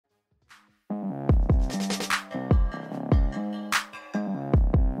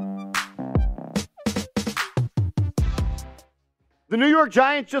The New York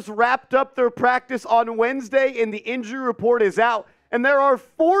Giants just wrapped up their practice on Wednesday, and the injury report is out, and there are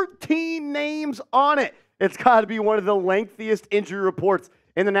 14 names on it. It's got to be one of the lengthiest injury reports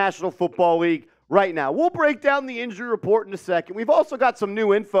in the National Football League right now. We'll break down the injury report in a second. We've also got some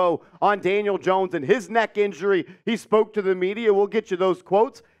new info on Daniel Jones and his neck injury. He spoke to the media. We'll get you those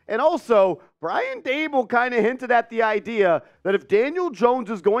quotes. And also, Brian Daboll kind of hinted at the idea that if Daniel Jones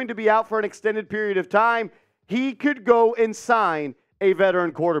is going to be out for an extended period of time, he could go and sign a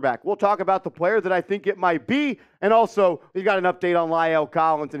veteran quarterback. We'll talk about the player that I think it might be, and also we've got an update on La'el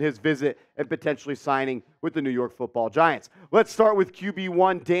Collins and his visit and potentially signing with the New York Football Giants. Let's start with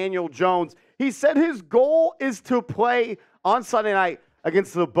QB1 Daniel Jones. He said his goal is to play on Sunday night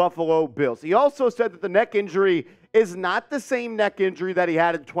against the Buffalo Bills. He also said that the neck injury is not the same neck injury that he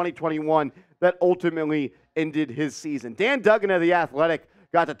had in 2021 that ultimately ended his season. Dan Duggan of The Athletic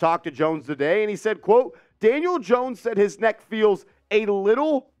got to talk to Jones today, and he said, quote, Daniel Jones said his neck feels a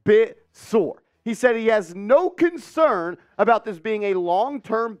little bit sore. He said he has no concern about this being a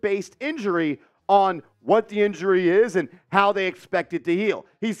long-term based injury on what the injury is and how they expect it to heal.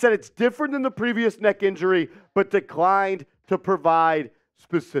 He said it's different than the previous neck injury, but declined to provide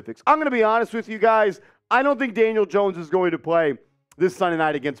specifics. I'm going to be honest with you guys. I don't think Daniel Jones is going to play this Sunday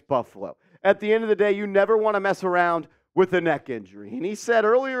night against Buffalo. At the end of the day, you never want to mess around with a neck injury. And he said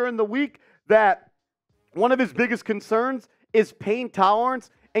earlier in the week that one of his biggest concerns is pain tolerance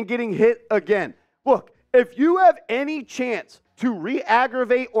and getting hit again. Look, if you have any chance to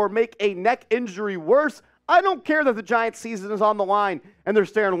re-aggravate or make a neck injury worse, I don't care that the Giants' season is on the line and they're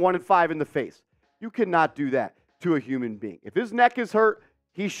staring 1-5 in the face. You cannot do that to a human being. If his neck is hurt,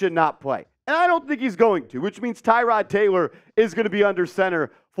 he should not play. And I don't think he's going to, which means Tyrod Taylor is going to be under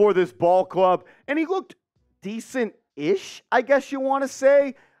center for this ball club. And he looked decent-ish, I guess you want to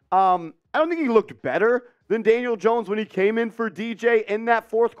say. I don't think he looked better than Daniel Jones when he came in for DJ in that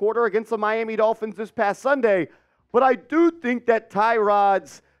fourth quarter against the Miami Dolphins this past Sunday. But I do think that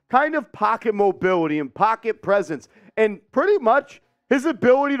Tyrod's kind of pocket mobility and pocket presence and pretty much his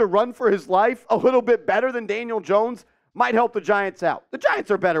ability to run for his life a little bit better than Daniel Jones might help the Giants out. The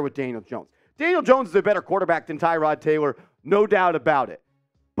Giants are better with Daniel Jones. Daniel Jones is a better quarterback than Tyrod Taylor, no doubt about it.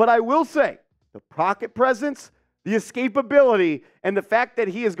 But I will say, the pocket presence, the escapability, and the fact that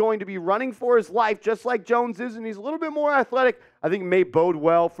he is going to be running for his life just like Jones is, and he's a little bit more athletic, I think may bode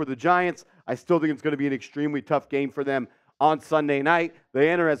well for the Giants. I still think it's going to be an extremely tough game for them on Sunday night. They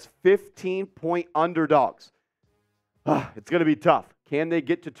enter as 15-point underdogs. It's going to be tough. Can they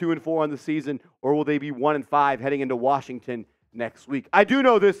get to 2-4 on the season, or will they be 1-5 heading into Washington next week? I do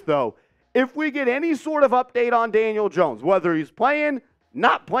know this, though. If we get any sort of update on Daniel Jones, whether he's playing,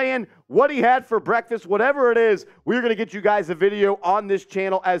 not playing, what he had for breakfast, whatever it is, we're going to get you guys a video on this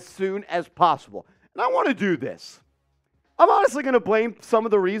channel as soon as possible. And I want to do this. I'm honestly going to blame some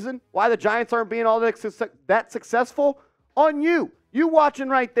of the reason why the Giants aren't being all that successful on you. You watching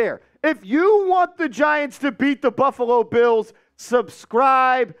right there. If you want the Giants to beat the Buffalo Bills,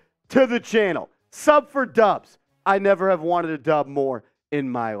 subscribe to the channel. Sub for dubs. I never have wanted a dub more in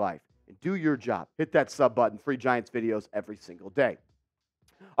my life. And do your job. Hit that sub button. Free Giants videos every single day.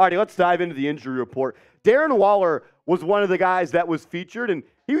 All righty, let's dive into the injury report. Darren Waller was one of the guys that was featured, and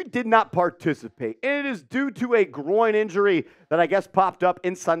he did not participate. And it is due to a groin injury that I guess popped up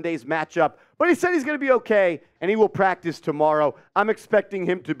in Sunday's matchup. But he said he's going to be okay, and he will practice tomorrow. I'm expecting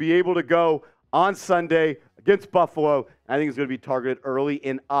him to be able to go on Sunday against Buffalo. I think he's going to be targeted early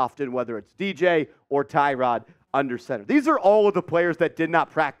and often, whether it's DJ or Tyrod under center. These are all of the players that did not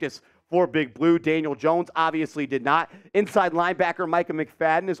practice for Big Blue. Daniel Jones obviously did not. Inside linebacker Micah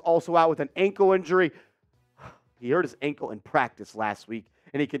McFadden is also out with an ankle injury. He hurt his ankle in practice last week,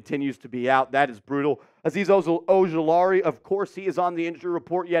 and he continues to be out. That is brutal. Azeez Ojulari, of course, he is on the injury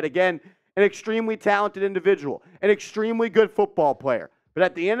report yet again. An extremely talented individual, an extremely good football player. But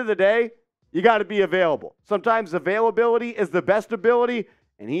at the end of the day, you got to be available. Sometimes availability is the best ability,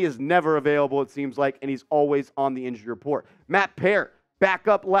 and he is never available, it seems like, and he's always on the injury report. Matt Peart,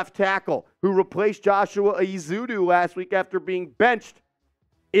 backup left tackle, who replaced Joshua Azeez last week after being benched,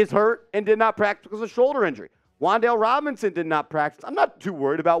 is hurt and did not practice because of shoulder injury. Wan'Dale Robinson did not practice. I'm not too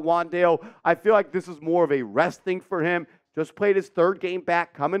worried about Wan'Dale. I feel like this is more of a rest thing for him. Just played his third game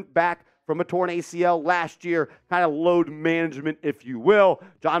back, coming back from a torn ACL last year. Kind of load management, if you will.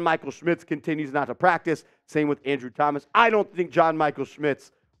 John Michael Schmitz continues not to practice. Same with Andrew Thomas. I don't think John Michael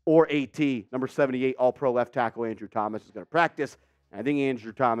Schmitz or AT, number 78, all-pro left tackle Andrew Thomas, is going to practice. I think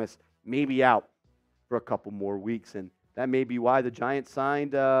Andrew Thomas may be out for a couple more weeks, and that may be why the Giants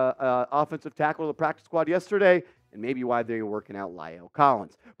signed offensive tackle to the practice squad yesterday, and maybe why they're working out La'el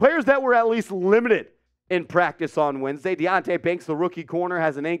Collins. Players that were at least limited in practice on Wednesday. Deonte Banks, the rookie corner,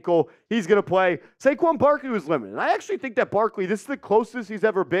 has an ankle. He's going to play. Saquon Barkley was limited. And I actually think that Barkley, this is the closest he's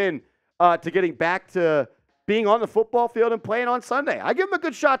ever been to getting back to being on the football field and playing on Sunday. I give him a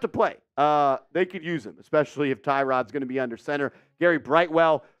good shot to play. They could use him, especially if Tyrod's going to be under center. Gary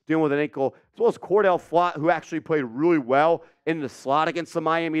Brightwell dealing with an ankle, as well as Cordell Flott, who actually played really well in the slot against the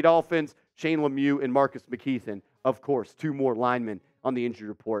Miami Dolphins. Shane Lemieux and Marcus McKeithen, of course, 2 more linemen on the injury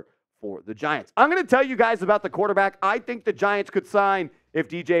report for the Giants. I'm going to tell you guys about the quarterback I think the Giants could sign if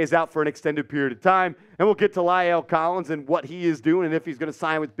DJ is out for an extended period of time. And we'll get to La'el Collins and what he is doing and if he's going to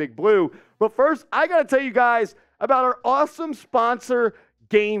sign with Big Blue. But first, I got to tell you guys about our awesome sponsor,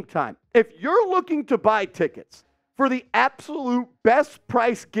 Game Time. If you're looking to buy tickets for the absolute best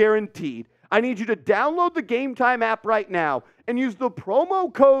price guaranteed, I need you to download the Game Time app right now and use the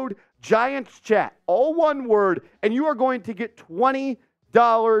promo code GIANTSCHAT, all one word, and you are going to get $20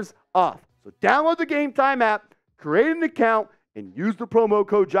 off. So download the Game Time app, create an account, and use the promo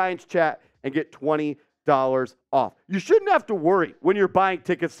code GIANTSCHAT and get $20 off. You shouldn't have to worry when you're buying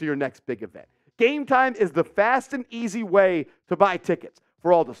tickets to your next big event. Game Time is the fast and easy way to buy tickets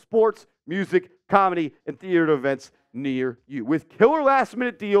for all the sports, music, comedy, and theater events near you. With killer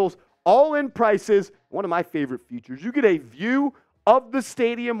last-minute deals, all-in prices, one of my favorite features, you get a view of the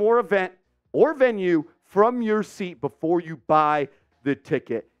stadium or event or venue from your seat before you buy the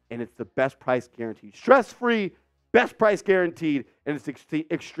ticket, and it's the best price guaranteed. Stress-free, best price guaranteed, and it's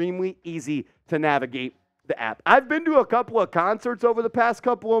extremely easy to navigate the app. I've been to a couple of concerts over the past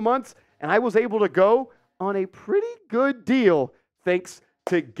couple of months, and I was able to go on a pretty good deal thanks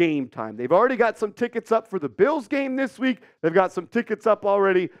to Game Time. They've already got some tickets up for the Bills game this week. They've got some tickets up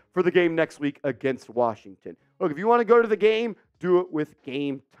already for the game next week against Washington. Look, if you want to go to the game, do it with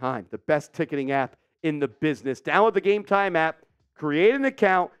Game Time, the best ticketing app in the business. Download the Game Time app, create an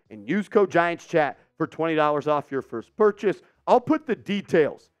account, and use code GIANTSCHAT for $20 off your first purchase. I'll put the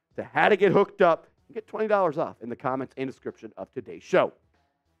details to how to get hooked up and get $20 off in the comments and description of today's show.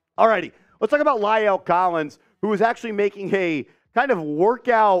 Alrighty, let's talk about La'el Collins, who is actually making a kind of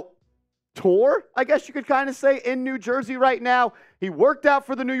workout tour, I guess you could kind of say, in New Jersey right now. He worked out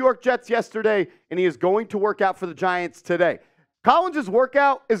for the New York Jets yesterday, and he is going to work out for the Giants today. Collins'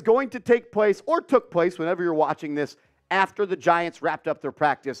 workout is going to take place, or took place, whenever you're watching this, after the Giants wrapped up their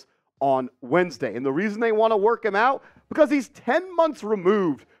practice on Wednesday. And the reason they want to work him out, because he's 10 months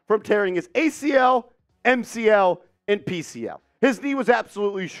removed from tearing his ACL, MCL, and PCL. His knee was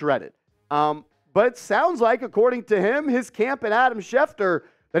absolutely shredded. But it sounds like, according to him, his camp and Adam Schefter,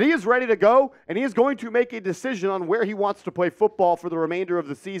 that he is ready to go, and he is going to make a decision on where he wants to play football for the remainder of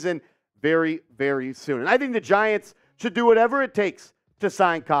the season very, very soon. And I think the Giants should do whatever it takes to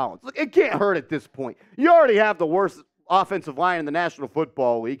sign Collins. Look, it can't hurt at this point. You already have the worst offensive line in the National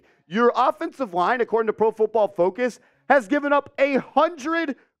Football League. Your offensive line, according to Pro Football Focus, has given up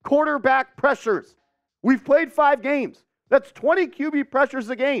 100 quarterback pressures. We've played 5 games. That's 20 QB pressures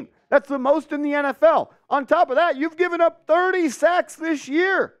a game. That's the most in the NFL. On top of that, you've given up 30 sacks this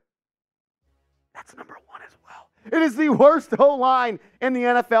year. That's number 1 as well. It is the worst O-line in the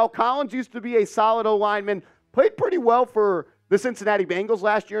NFL. Collins used to be a solid O-lineman, played pretty well for the Cincinnati Bengals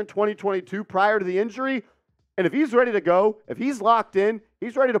last year in 2022 prior to the injury. And if he's ready to go, if he's locked in,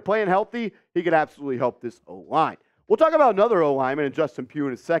 he's ready to play and healthy, he could absolutely help this O-line. We'll talk about another O-lineman and Justin Pugh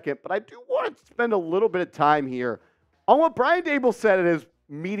in a second, but I do want to spend a little bit of time here on what Brian Daboll said at his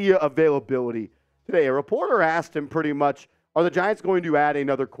media availability today. A reporter asked him pretty much, are the Giants going to add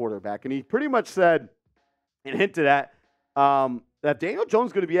another quarterback? And he pretty much said and hinted at that Daniel Jones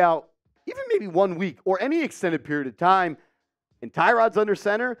is going to be out even maybe 1 week or any extended period of time. And Tyrod's under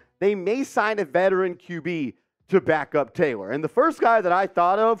center. They may sign a veteran QB to back up Taylor. And the first guy that I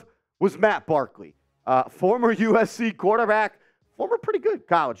thought of was Matt Barkley, former USC quarterback, former pretty good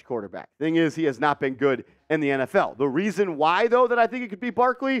college quarterback. Thing is, he has not been good in the NFL. The reason why, though, that I think it could be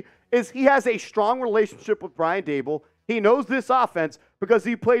Barkley is he has a strong relationship with Brian Daboll. He knows this offense because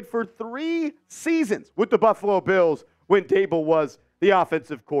he played for 3 seasons with the Buffalo Bills when Daboll was the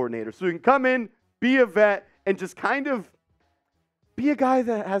offensive coordinator. So he can come in, be a vet, and just kind of be a guy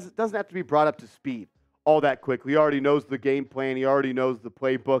that doesn't have to be brought up to speed all that quickly. He already knows the game plan. He already knows the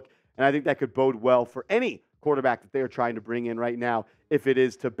playbook. And I think that could bode well for any quarterback that they are trying to bring in right now if it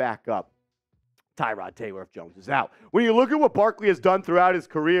is to back up Tyrod Taylor if Jones is out. When you look at what Barkley has done throughout his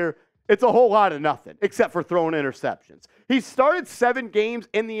career, it's a whole lot of nothing except for throwing interceptions. He started 7 games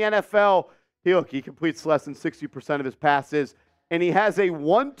in the NFL. He completes less than 60% of his passes, and he has a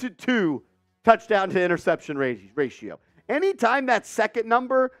 1-to-2 touchdown to interception ratio. Anytime that second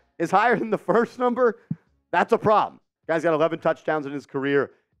number is higher than the first number, that's a problem. Guy's got 11 touchdowns in his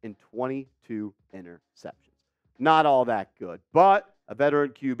career and 22 interceptions. Not all that good, but a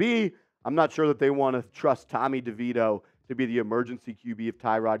veteran QB, I'm not sure that they want to trust Tommy DeVito to be the emergency QB if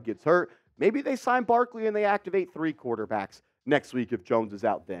Tyrod gets hurt. Maybe they sign Barkley and they activate 3 quarterbacks next week if Jones is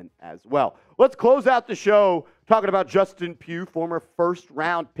out then as well. Let's close out the show talking about Justin Pugh, former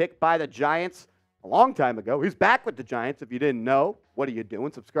first-round pick by the Giants a long time ago. He's back with the Giants. If you didn't know, what are you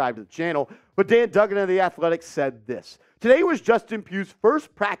doing? Subscribe to the channel. But Dan Duggan of The Athletic said this. Today was Justin Pugh's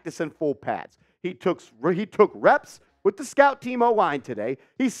first practice in full pads. He took reps with the scout team O-line today.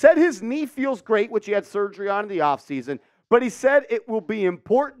 He said his knee feels great, which he had surgery on in the offseason, but he said it will be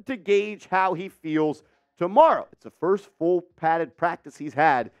important to gauge how he feels tomorrow. It's the first full padded practice he's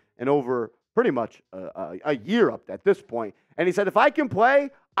had in over pretty much a year up at this point. And he said, if I can play,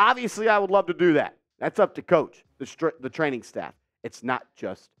 obviously I would love to do that. That's up to coach, the training staff. It's not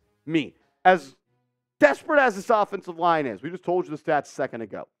just me. As desperate as this offensive line is, we just told you the stats a second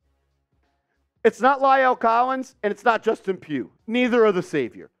ago. It's not La'el Collins, and it's not Justin Pugh. Neither are the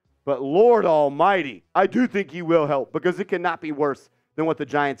savior. But Lord Almighty, I do think he will help because it cannot be worse than what the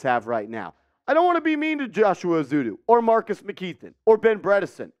Giants have right now. I don't want to be mean to Joshua Azudu or Marcus McKethan or Ben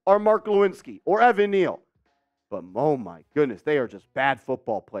Bredesen or Mark Lewinsky or Evan Neal. But oh my goodness, they are just bad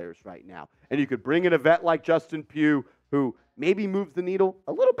football players right now. And you could bring in a vet like Justin Pugh who maybe moves the needle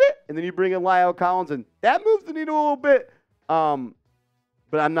a little bit, and then you bring in La'el Collins, and that moves the needle a little bit.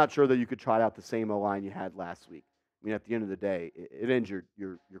 But I'm not sure that you could trot out the same O-line you had last week. I mean, at the end of the day, it injured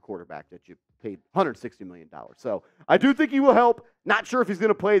your quarterback that you paid $160 million. So I do think he will help. Not sure if he's going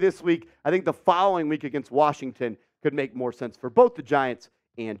to play this week. I think the following week against Washington could make more sense for both the Giants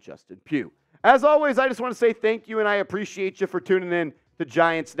and Justin Pugh. As always, I just want to say thank you, and I appreciate you for tuning in to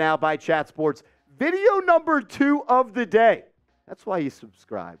Giants Now by Chat Sports. Video number 2 of the day. That's why you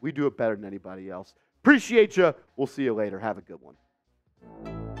subscribe. We do it better than anybody else. Appreciate you. We'll see you later. Have a good one.